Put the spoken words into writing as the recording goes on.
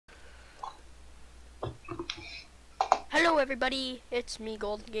Hello everybody, it's me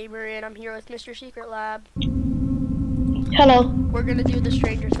Golden Gamer and I'm here with Mr. Secret Lab. Hello. We're gonna do the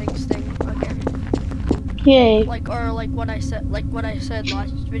Stranger Things thing again. Yay. Like what I said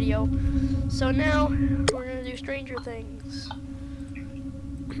last video. So now we're gonna do Stranger Things.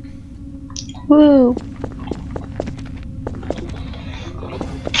 Woo.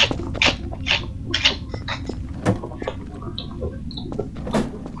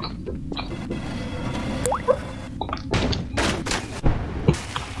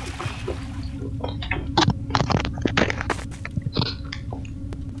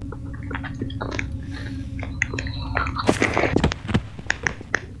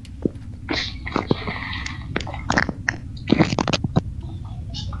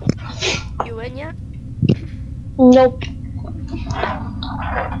 You in yet? Nope.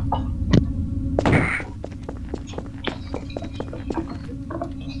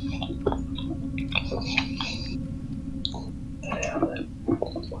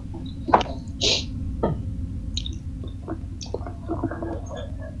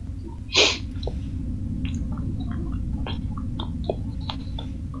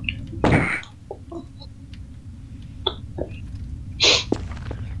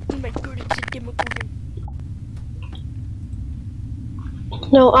 Oh my god, it's a Demogorgon.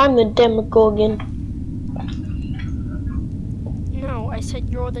 No, I'm the Demogorgon. No, I said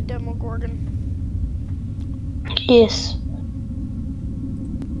you're the Demogorgon. Yes.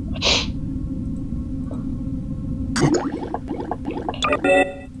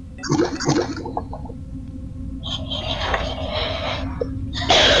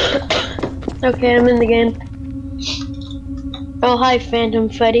 Okay, I'm in the game. Oh, hi, Phantom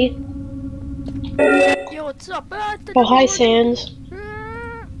Freddy. Yo, what's up? Oh, hi, Sans.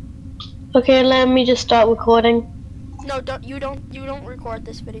 Okay, let me just start recording. No, you don't record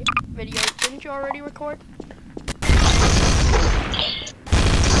this video. Didn't you already record?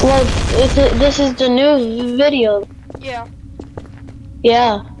 Well, this is the new video. Yeah.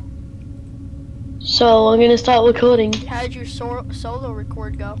 Yeah. So, I'm gonna start recording. How did your solo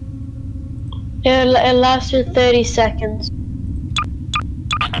record go? It lasted 30 seconds.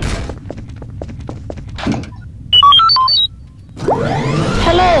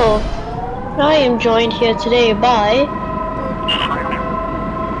 Hello! I am joined here today by...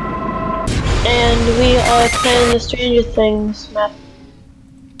 And we are playing the Stranger Things map.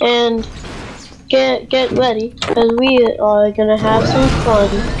 And get ready, because we are gonna have some fun.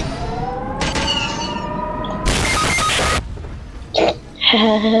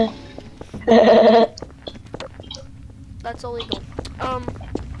 That's illegal.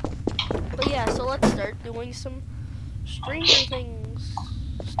 But yeah, so let's start doing some Stranger Things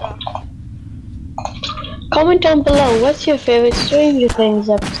stuff. Comment down below, what's your favorite Stranger Things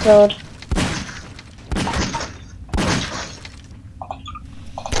episode?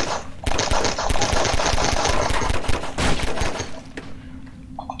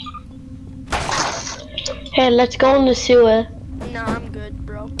 Hey, let's go in the sewer. Nah, I'm good,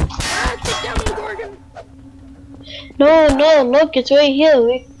 bro. Ah, it's a Demogorgon. No, look, it's right here.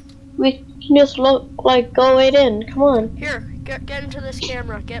 We can just look, like, go right in. Come on. Here, get into this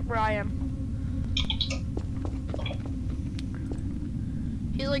camera. Get where I am.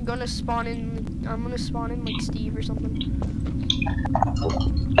 He's like gonna spawn in. I'm gonna spawn in like Steve or something.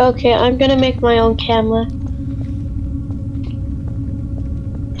 Okay, I'm gonna make my own camera.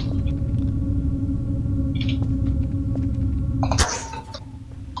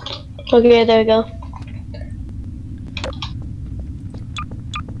 Okay, there we go.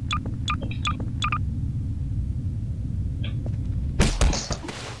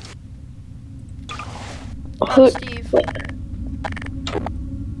 Steve.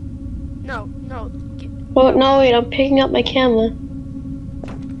 No. Oh, no, wait, I'm picking up my camera.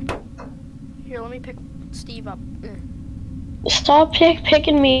 Here, let me pick Steve up. Stop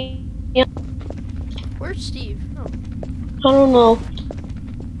picking me. Where's Steve? Oh. I don't know.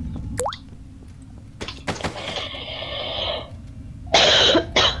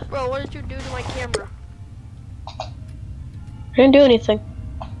 Bro, what did you do to my camera? I didn't do anything.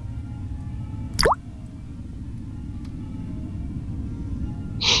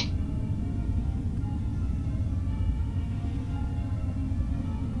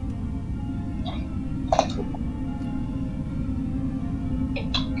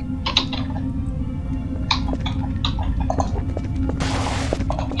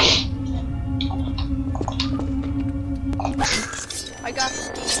 I got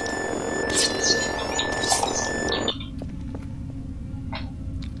Steve.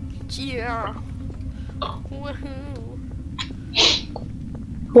 Yeah. Woohoo.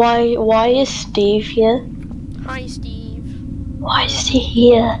 Why is Steve here? Hi, Steve. Why is he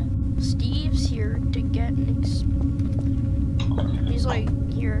here? Steve's here to get an He's like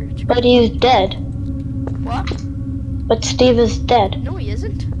here to But he's dead. What? But Steve is dead. No, he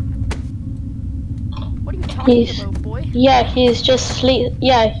isn't. What are you talking about, boy? Yeah, he's just sleep.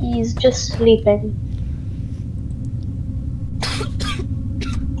 Yeah, he's just sleeping.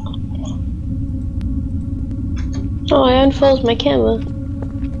 Oh, I unfroze my camera.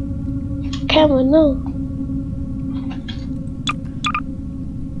 Camera, no.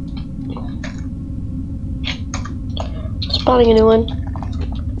 Spawning a new one.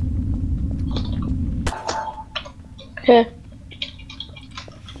 Okay.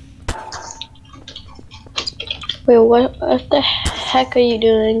 Wait, what the heck are you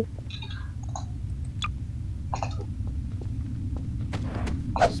doing?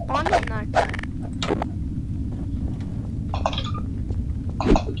 Spawn in that guy.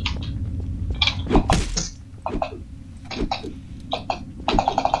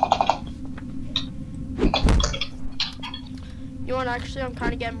 You know what, actually, I'm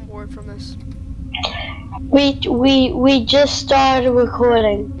kind of getting bored from this. We just started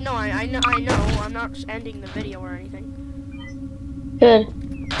recording. No, I know, I'm not just ending the video or anything. Good.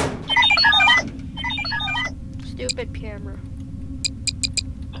 Stupid camera.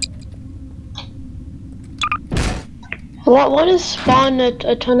 What is spawn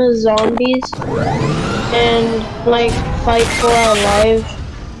a ton of zombies and like fight for our life?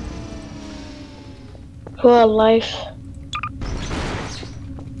 For our life.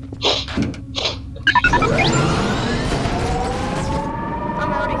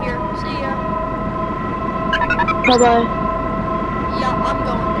 I'm out of here. See ya. Bye bye. Yeah, I'm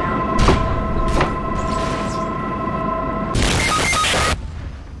going down.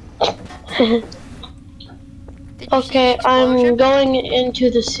 Did you see the Okay, I'm explosion? going into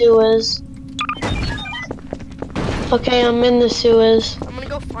the sewers. Okay, I'm in the sewers. I'm gonna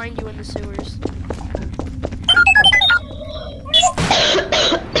go find you in the sewers.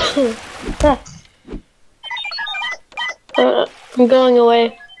 I'm going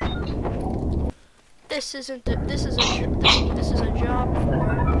away. This is a job for.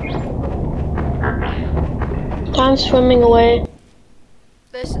 I'm swimming away.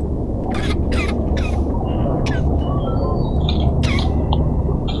 This.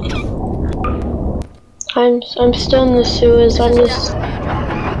 I'm still in the sewers. I'm just.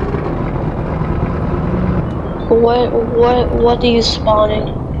 What are you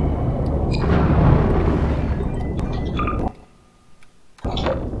spawning?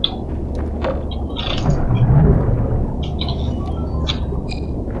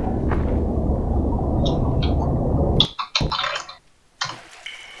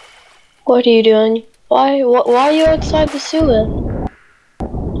 What are you doing? Why are you outside the sewer?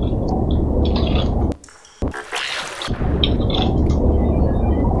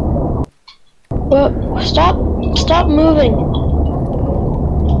 Well, stop moving.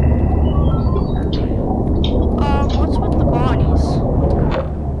 What's with the bodies?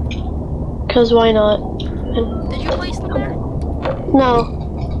 Cause why not? Did you place them there?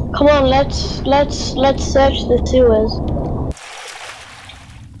 No. Come on, let's search the sewers.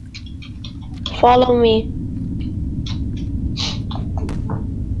 Follow me.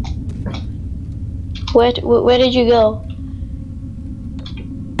 Where did you go?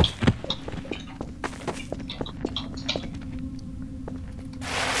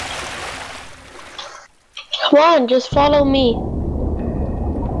 Come on, just follow me.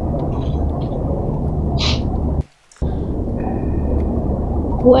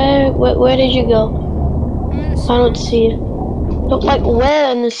 Where did you go? I don't see you. Look, like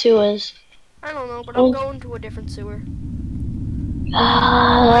where in the sewers? I don't know, but I'm going to a different sewer.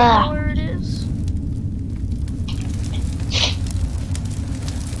 Ah. I know where it is.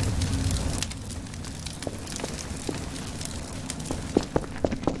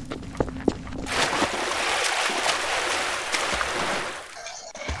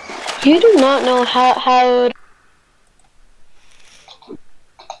 You do not know how how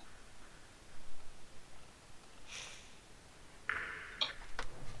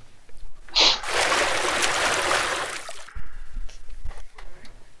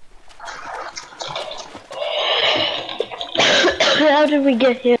did we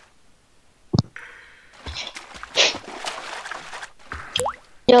get here?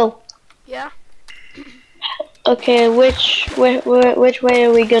 Yo. Yeah. Okay, which way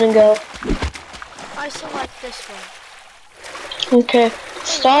are we gonna go? I select this one. Okay.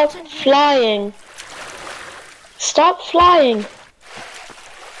 Stop flying. Stop flying.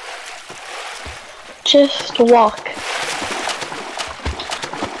 Just walk.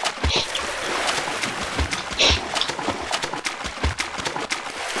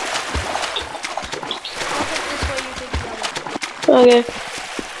 Okay.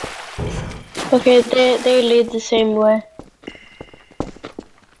 Okay, they lead the same way.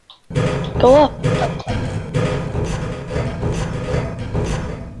 Go up.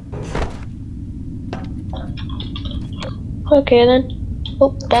 Okay then. Oh,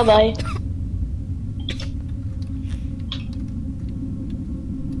 bye bye.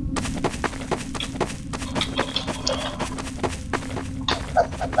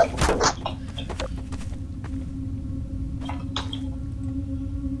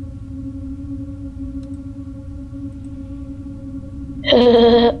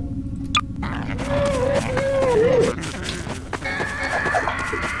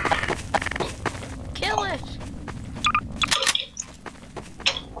 Kill it!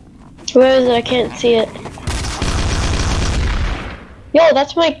 Where is it? I can't see it. Yo,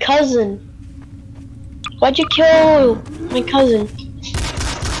 that's my cousin. Why'd you kill my cousin?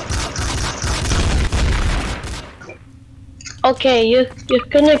 Okay, you're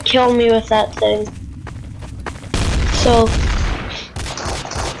gonna kill me with that thing. So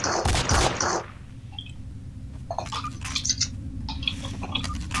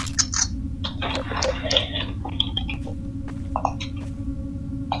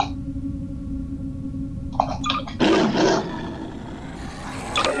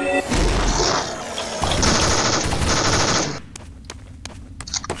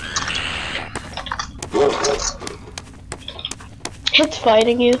it's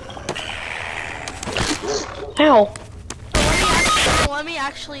fighting you. Ow. Let me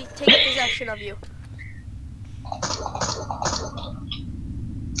actually take possession of you.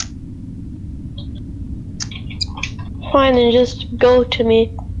 Fine, then just go to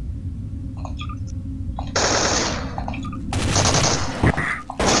me.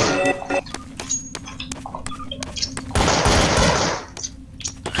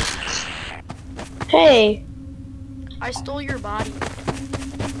 Hey, I stole your body.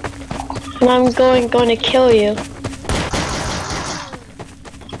 and I'm going to kill you.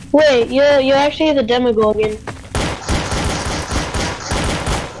 Wait, you're actually the Demogorgon.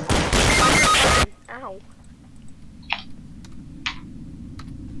 Ow.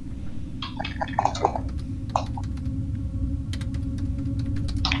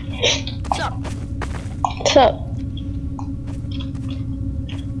 What's up? What's up?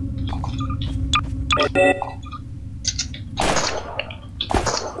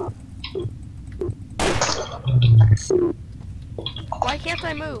 Why can't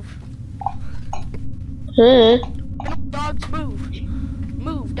I move? Dogs move.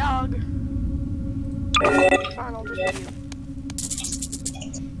 Move, dog. Fine, I'll just mute.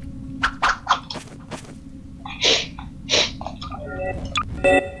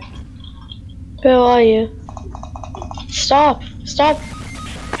 Where are you? Stop! Stop!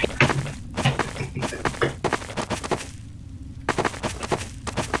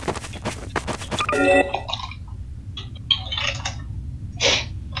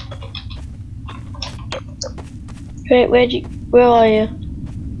 Wait, where are you?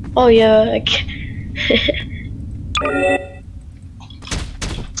 Oh yeah,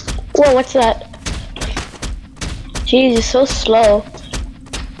 Whoa, what's that? Jeez, you're so slow.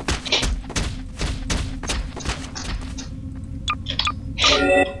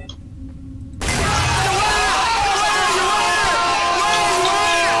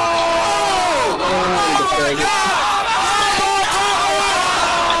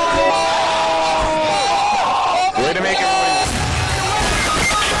 Way to make it.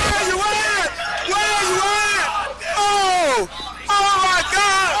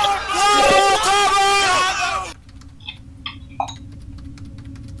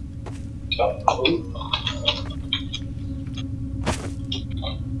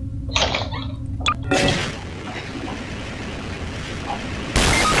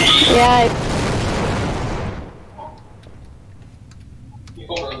 Yeah. You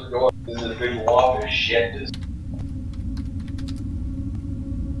open the door. This is a big wall of shit.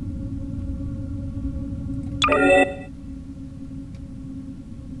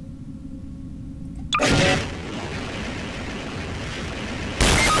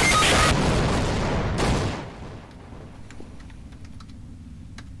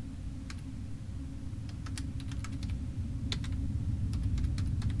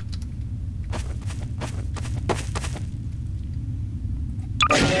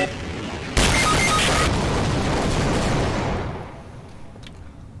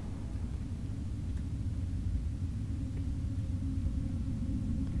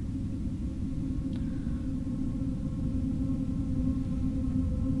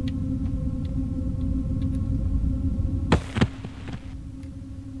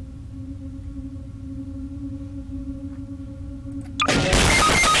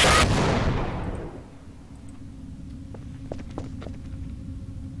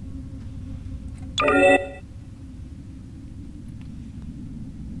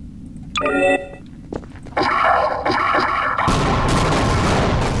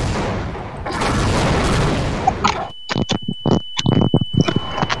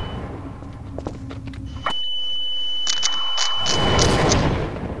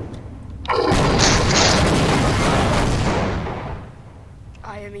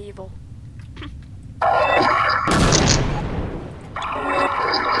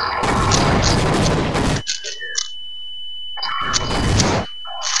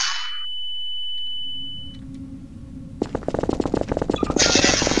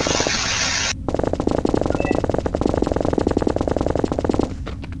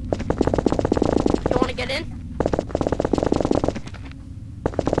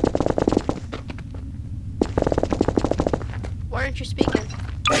 you speaking?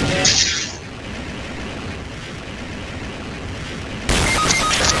 You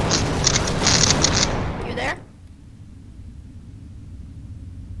there? You there?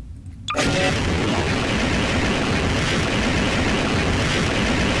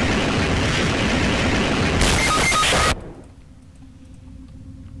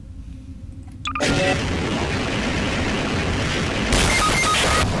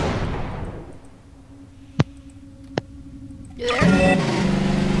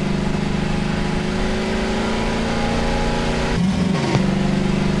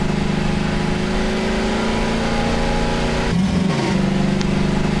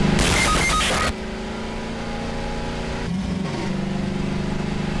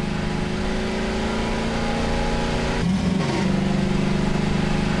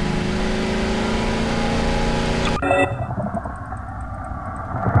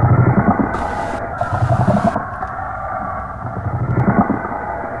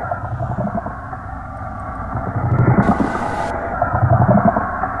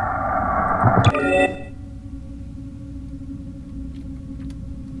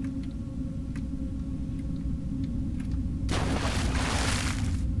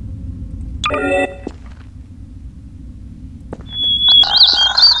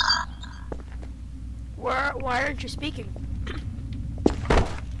 Why aren't you speaking?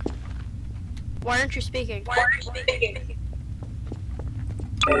 Why aren't you speaking?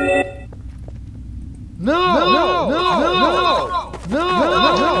 No!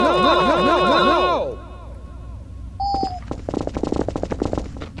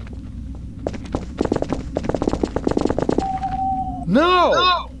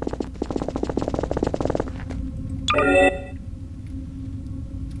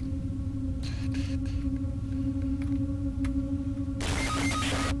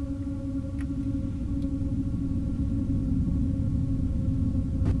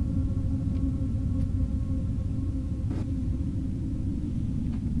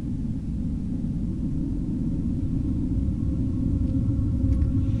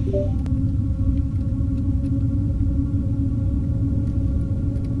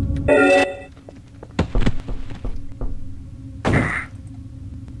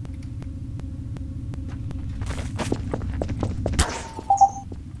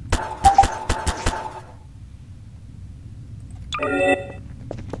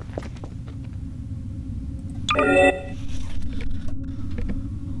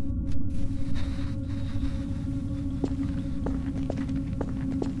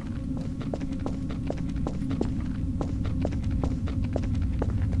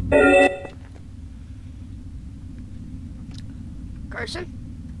 Carson?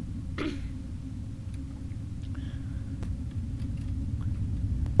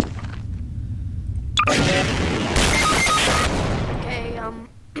 Okay,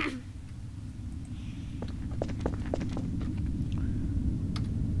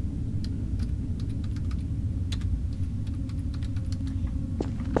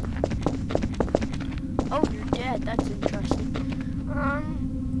 oh, you're dead. That's interesting.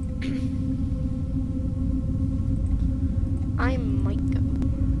 I might go.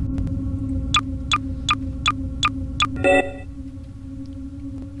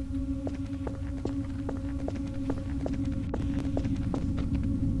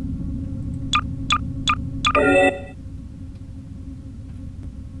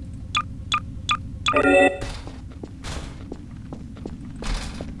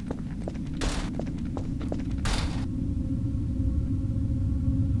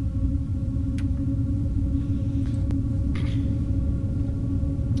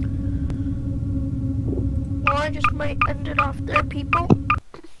 Well, I just might end it off there, people.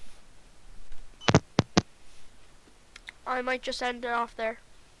 I might just end it off there.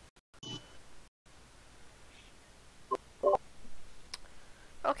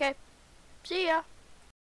 Okay. See ya.